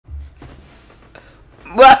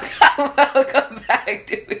Welcome back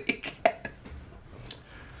to Weekend.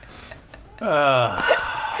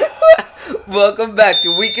 Welcome back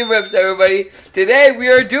to Weekend Rips, everybody. Today we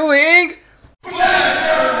are doing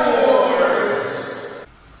Blaster Wars.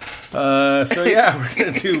 So yeah, we're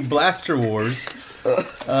gonna do Blaster Wars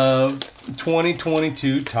of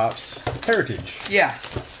 2022 Topps Heritage. Yeah.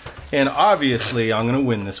 And obviously, I'm gonna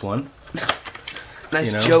win this one.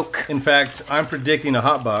 Nice joke. In fact, I'm predicting a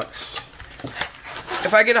hot box.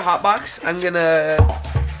 If I get a hot box, we're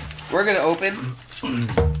gonna open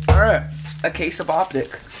All right. a case of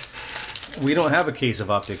Optic. We don't have a case of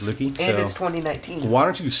Optic, Lukey. And So it's 2019. why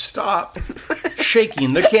don't you stop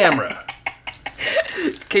shaking the camera?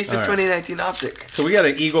 Case of All right. 2019 Optic. So we got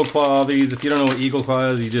to Eagle Claw these. If you don't know what Eagle Claw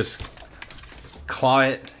is, you just claw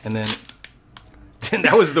it, and then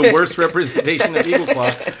that was the worst representation of Eagle Claw.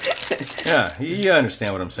 Yeah, you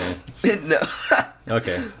understand what I'm saying. No.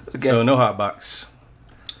 Okay. So no hot box.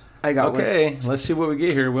 I got one. Okay, let's see what we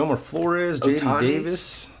get here. Wilmer Flores, J.D. Ohtani.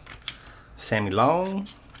 Davis, Sammy Long,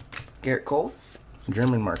 Garrett Cole.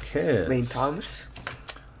 German Marquez, Lane Thomas.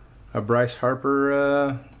 a Bryce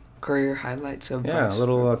Harper. Career highlights of Yeah, Bryce. a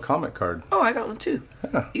little comic card. Oh, I got one too.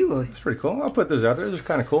 Yeah, Eloy. that's pretty cool. I'll put those out there. They're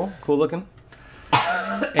kind of cool. Cool looking.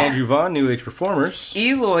 Andrew Vaughn, New Age Performers.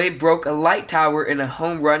 Eloy broke a light tower in a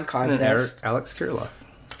home run And contest. Alex Kirilloff.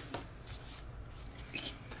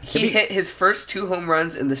 He hit his first 2 home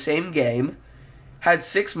runs in the same game, had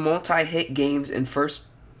 6 multi-hit games in first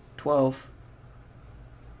 12.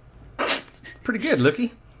 Pretty good,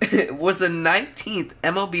 Looky. Was the 19th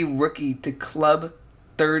MLB rookie to club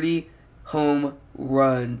 30 home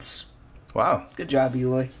runs. Wow, Good job,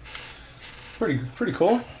 Eloy. pretty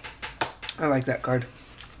cool. I like that card.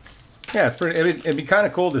 Yeah, it's pretty. It'd be kind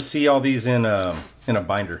of cool to see all these in a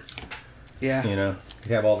binder. Yeah. You know,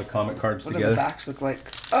 you have all the comic cards What do together. the backs look like?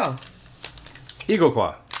 Oh. Eagle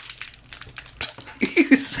Claw.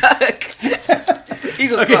 You suck.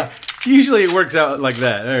 Eagle Okay. Claw. Usually it works out like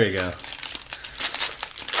that. There you go.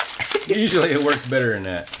 Usually it works better than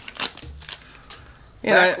that.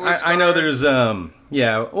 And Backwards I know card. there's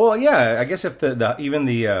yeah, well yeah, I guess if even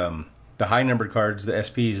the high numbered cards, the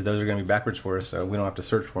SPs, those are going to be backwards for us, so we don't have to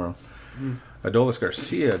search for them. Adolis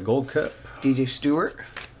Garcia, Gold Cup, DJ Stewart.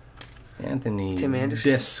 Anthony Tim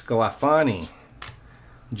Anderson. Desclafani,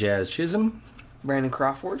 Jazz Chisholm. Brandon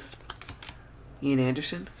Crawford. Ian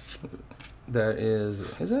Anderson. That is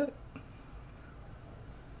it?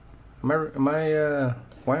 Am I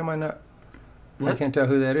why am I not? I What? can't tell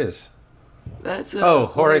who that is. That's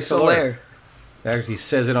Jorge Soler. It actually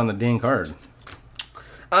says it on the dang card.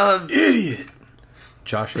 Idiot.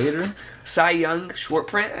 Josh Hader. Cy Young short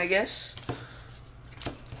print, I guess.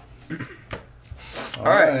 All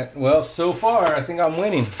right. Well, so far I think I'm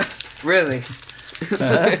winning. Really?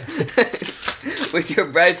 With your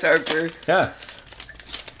Bryce Harper. Yeah.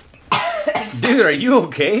 Dude, are you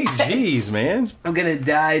okay? Jeez, man. I'm gonna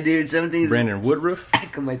die, dude. Something's Brandon Woodruff.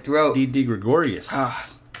 back in my throat. D.D. Gregorius.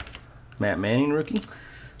 Ah. Matt Manning, rookie.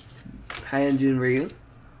 Hyunjin Ryu.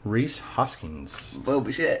 Reese Hoskins.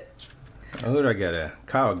 Boba shit. Oh, I got a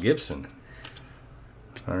Kyle Gibson.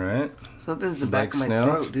 All right. Something's in the back Blake of my Snell.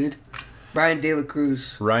 throat, dude. Brian De La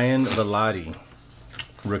Cruz. Ryan Velati,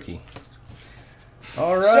 rookie.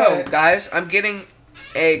 All right. So, guys, I'm getting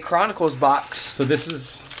a Chronicles box. So this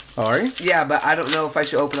is. Oh, are you? Yeah, but I don't know if I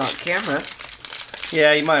should open on camera.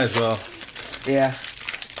 Yeah, you might as well. Yeah.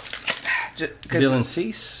 Because Dylan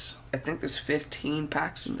Cease. I think there's 15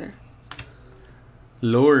 packs in there.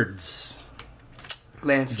 Lords.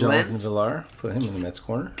 Lance Jonathan Lynn. Villar. Put him in the Mets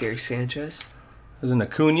corner. Gary Sanchez. There's an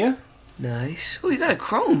Acuna. Nice. Oh, you got a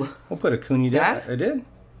Chrome. We'll put Acuna down. Dad? I did.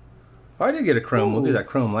 Oh, I did get a Chrome. We'll do Ooh. that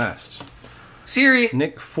Chrome last. Siri.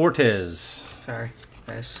 Nick Fortes. Sorry.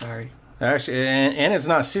 Guys, sorry. Actually, and it's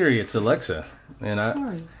not Siri, it's Alexa. And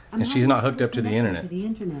Sorry, and she's not hooked up to the internet.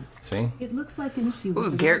 See? It looks like an issue Ooh,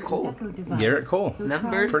 with the Garrett Echo Cole. device. Garrett Cole. So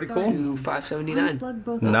Numbered try Pretty cool. to 579. Unplug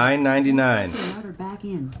both $9.99. out or back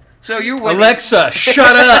in. So you're winning. Alexa,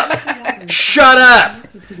 shut up! Shut up!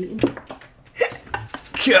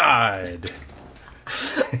 God.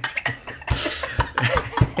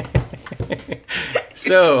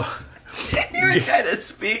 So, You were trying to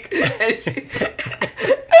speak.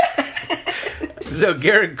 so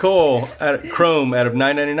Garrett Cole at Chrome out of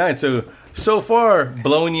 $9.99. So far,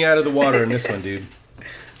 blowing you out of the water in this one, dude.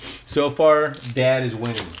 So far, Dad is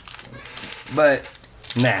winning. But,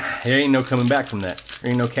 Nah, there ain't no coming back from that. There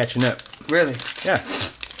ain't no catching up. really, Yeah,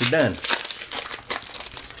 you're done.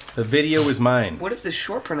 The video is mine. what if the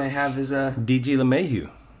short print I have is a DJ LeMahieu.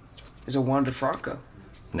 Wander Franco?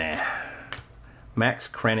 Nah. Max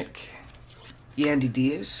Kranick. Yandy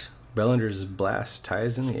Diaz? Bellinger's blast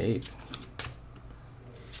ties in the 8th.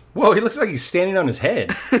 Whoa, he looks like he's standing on his head.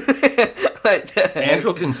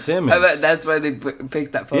 Andrelton Simmons. I bet that's why they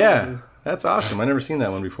picked that photo. Yeah, that's awesome. I've never seen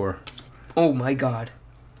that one before. Oh my god.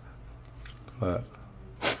 What?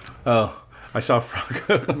 Oh, I saw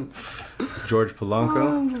Franco. George Polanco.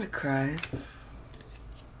 Oh, I'm gonna cry.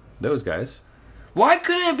 Those guys. Why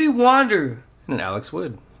couldn't it be Wander? And then Alex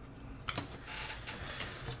Wood.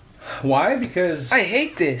 Why? Because I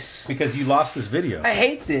hate this. Because you lost this video. I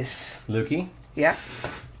hate this. Lukey, Yeah?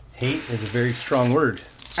 hate is a very strong word.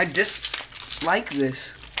 I just like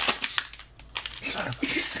this. Son of You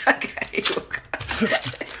suck at you.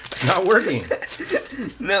 It's not working.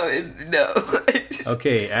 No.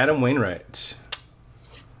 Okay, Adam Wainwright.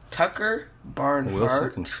 Tucker Barnhart.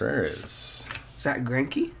 Wilson Contreras. Zach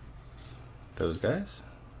Greinke? Those guys.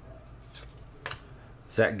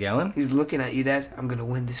 Zach Gallen. He's looking at you, Dad. I'm gonna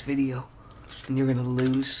win this video. And you're gonna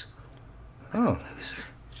lose. Oh,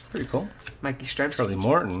 pretty cool. Mikey Stripes. Charlie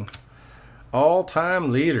Morton.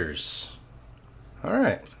 All-time leaders. All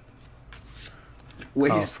right.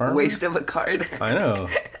 Farmer? Waste of a card. I know.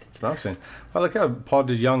 That's what I'm saying. I like how Paul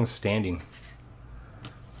DeJong's standing.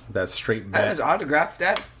 That straight That bat. was autographed,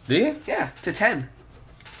 Dad. Did you? Yeah, to 10.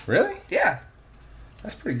 Really? Yeah.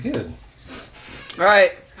 That's pretty good. All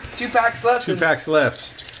right, 2 packs left. 2 packs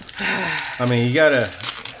left. I mean, you gotta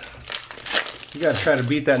try to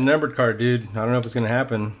beat that numbered card, dude. I don't know if it's gonna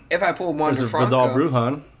happen. If I pull Wander There's a Franco, Vidal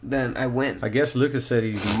Brujan. then I win. I guess Lucas said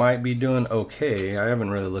he might be doing okay. I haven't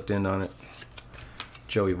really looked in on it.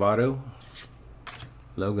 Joey Votto.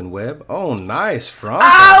 Logan Webb. Oh, nice. Franco.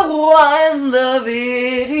 I won the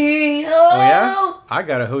video. Oh, yeah? I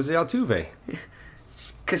got a Jose Altuve.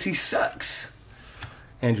 Because he sucks.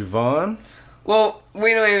 Andrew Vaughn. Well,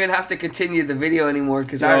 we don't even have to continue the video anymore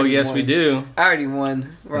because I Oh, already yes, won. we do. I already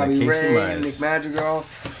won. Robbie Casey Ray, Mize. Nick Madrigal.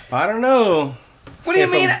 I don't know. What do you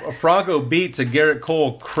if mean? A Franco beats a Garrett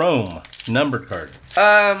Cole Chrome numbered card.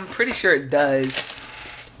 Pretty sure it does.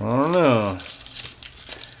 I don't know.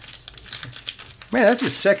 Man, that's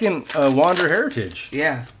your second Wander Heritage.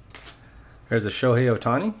 Yeah. There's a Shohei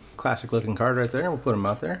Ohtani. Classic looking card right there. We'll put him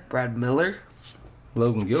out there. Brad Miller.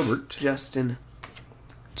 Logan Gilbert. Justin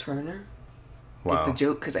Turner. Wow. Get the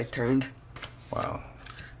joke because I turned. Wow.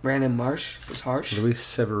 Brandon Marsh was harsh. Luis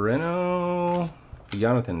Severino.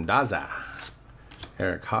 Jonathan Daza.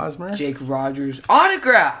 Eric Hosmer. Jake Rogers.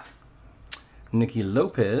 Autograph! Nicky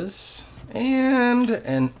Lopez. And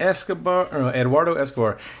an Eduardo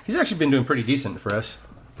Escobar. He's actually been doing pretty decent for us.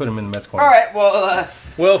 Put him in the Mets corner. All right, well,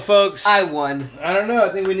 Well, folks. I won. I don't know. I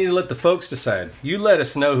think we need to let the folks decide. You let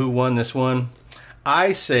us know who won this one.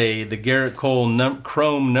 I say the Garrett Cole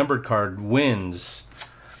Chrome numbered card wins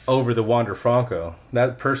over the Wander Franco.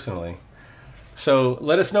 That personally. So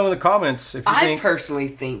let us know in the comments if you I think. personally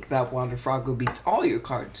think that Wander Franco beats all your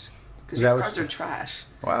cards. Because Is that your what cards you- are trash.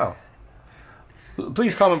 Wow.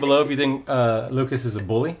 Please comment below if you think Lucas is a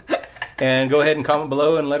bully. And go ahead and comment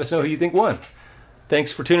below and let us know who you think won.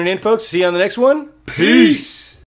 Thanks for tuning in, folks. See you on the next one. Peace.